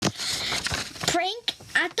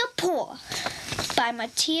by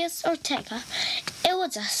Matthias Ortega. It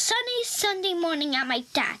was a sunny Sunday morning at my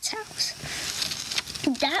dad's house.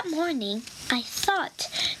 That morning, I thought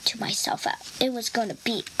to myself it was going to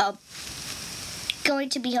be a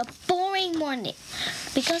boring morning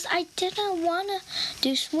because I didn't want to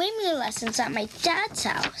do swimming lessons at my dad's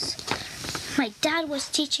house. My dad was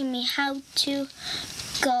teaching me how to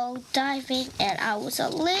go diving, and I was a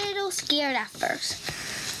little scared at first.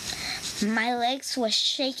 My legs were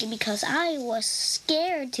shaking because I was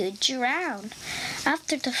scared to drown.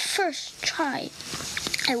 After the first try,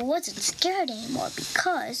 I wasn't scared anymore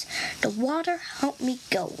because the water helped me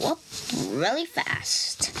go up really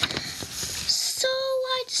fast. So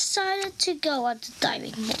I decided to go on the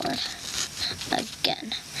diving board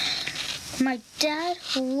again. My dad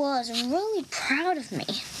was really proud of me.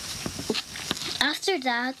 After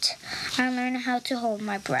that, I learned how to hold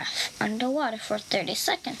my breath underwater for 30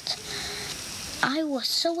 seconds. I was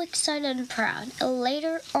so excited and proud.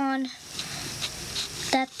 Later on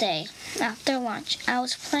that day, after lunch, I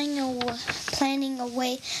was planning a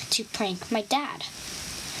way to prank my dad.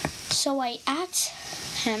 So I asked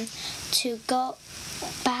him to go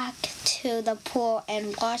back to the pool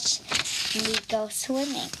and watch me go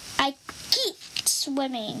swimming. I keep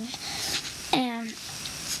swimming and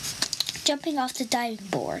jumping off the diving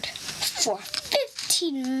board for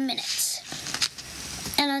 15 minutes.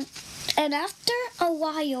 And after a little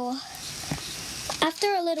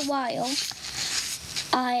while,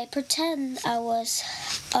 I pretend I was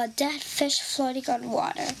a dead fish floating on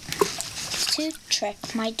water to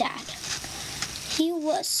trick my dad. He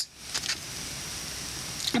was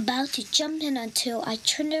about to jump in until I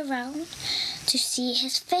turned around to see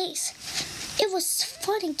his face. It was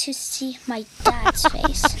funny to see my dad's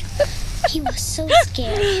face. He was so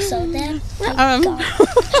scared. So then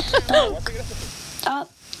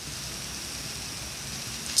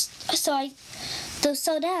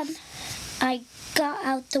I got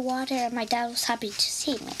out the water, and my dad was happy to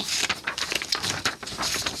see me.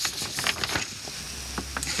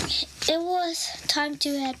 It was time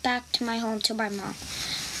to head back to my home to my mom.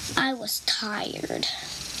 I was tired.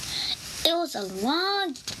 It was a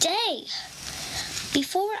long day.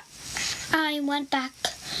 Before I went back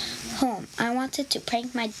home, I wanted to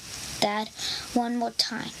prank my dad one more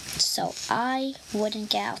time so I wouldn't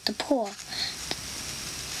get out the pool.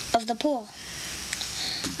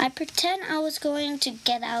 I pretend I was going to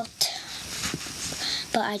get out,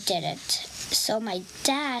 but I didn't. So my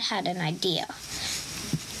dad had an idea.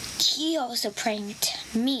 He also pranked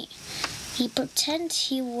me. He pretended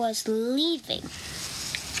he was leaving.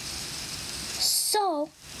 So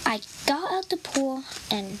I got out the pool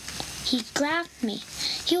and he grabbed me.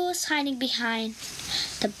 He was hiding behind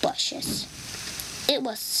the bushes. It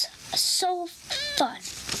was so fun.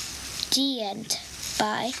 The end.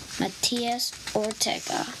 By Matthias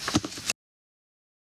Ortega.